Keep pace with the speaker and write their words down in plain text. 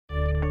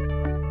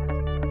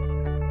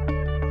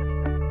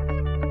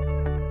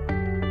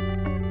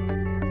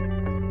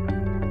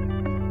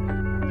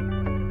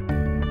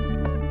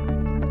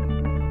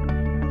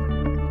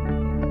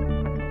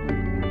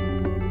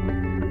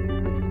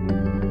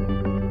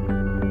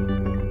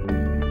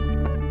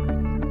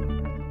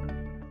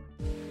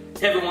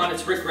Hey everyone,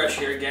 it's Rick Resch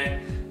here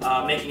again,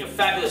 making a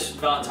fabulous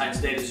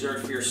Valentine's Day dessert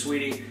for your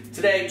sweetie.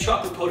 Today,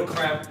 chocolate coated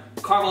creme,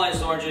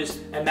 caramelized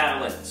oranges, and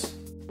Madelines.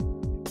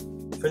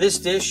 For this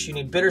dish, you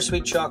need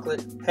bittersweet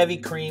chocolate, heavy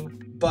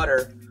cream,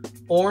 butter,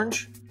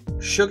 orange,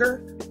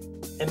 sugar,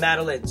 and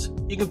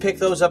Madelines. You can pick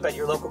those up at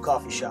your local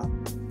coffee shop.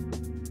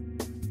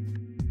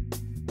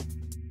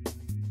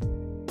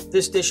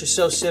 This dish is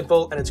so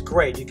simple and it's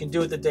great. You can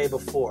do it the day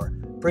before.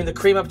 Bring the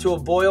cream up to a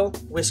boil,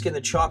 whisk in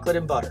the chocolate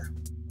and butter.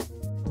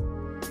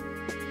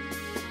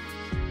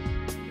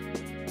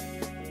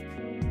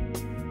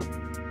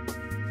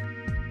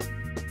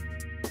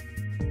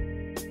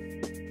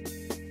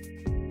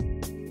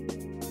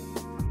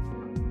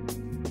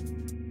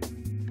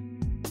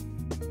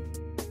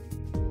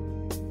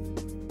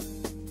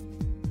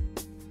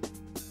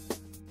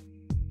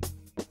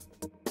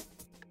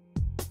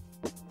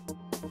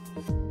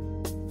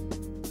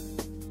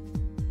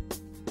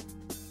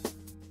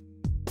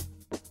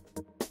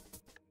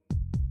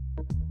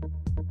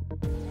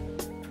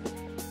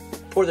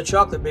 Pour the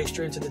chocolate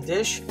mixture into the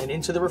dish and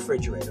into the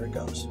refrigerator it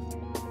goes.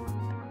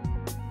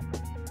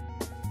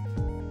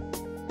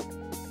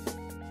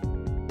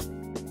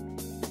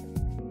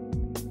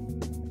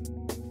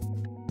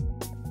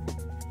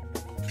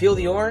 Peel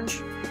the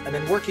orange and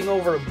then working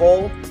over a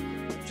bowl,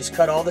 just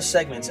cut all the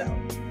segments out.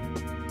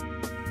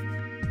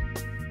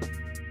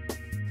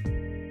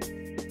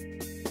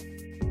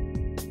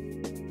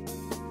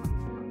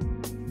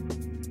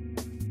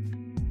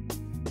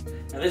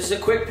 Now this is a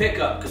quick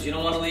pickup because you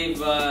don't want to leave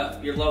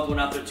your loved one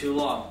out there too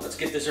long. Let's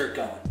get dessert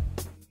going.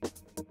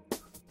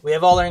 We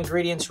have all our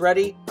ingredients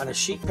ready. On a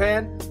sheet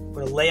pan,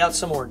 we're going to lay out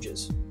some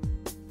oranges.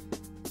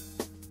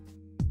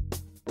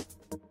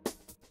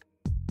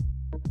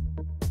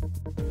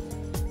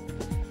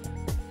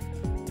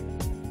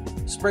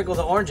 Sprinkle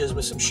the oranges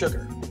with some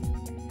sugar.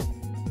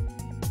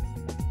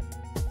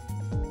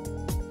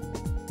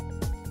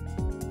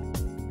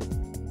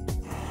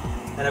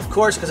 And of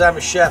course, because I'm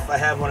a chef, I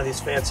have one of these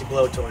fancy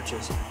blow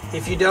torches.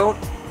 If you don't,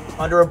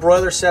 under a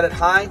broiler set at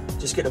high,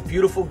 just get a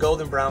beautiful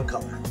golden brown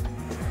color.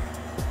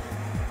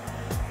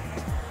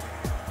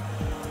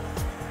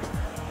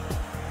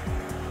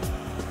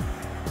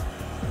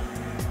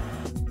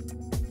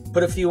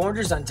 Put a few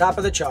oranges on top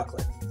of the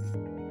chocolate.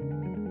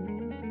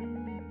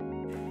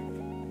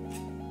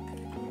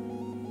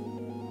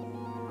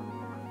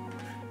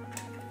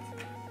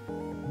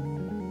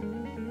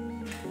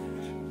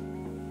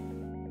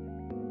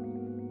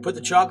 Put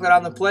the chocolate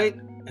on the plate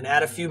and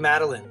add a few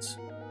Madelines.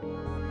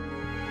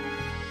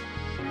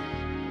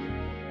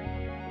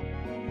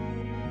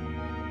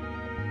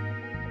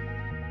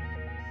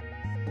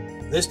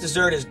 This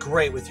dessert is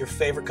great with your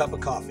favorite cup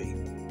of coffee.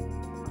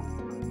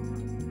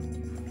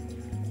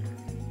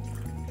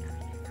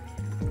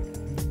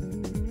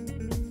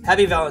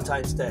 Happy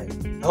Valentine's Day.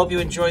 I hope you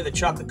enjoy the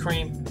chocolate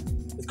cream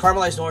with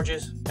caramelized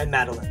oranges and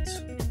Madelines.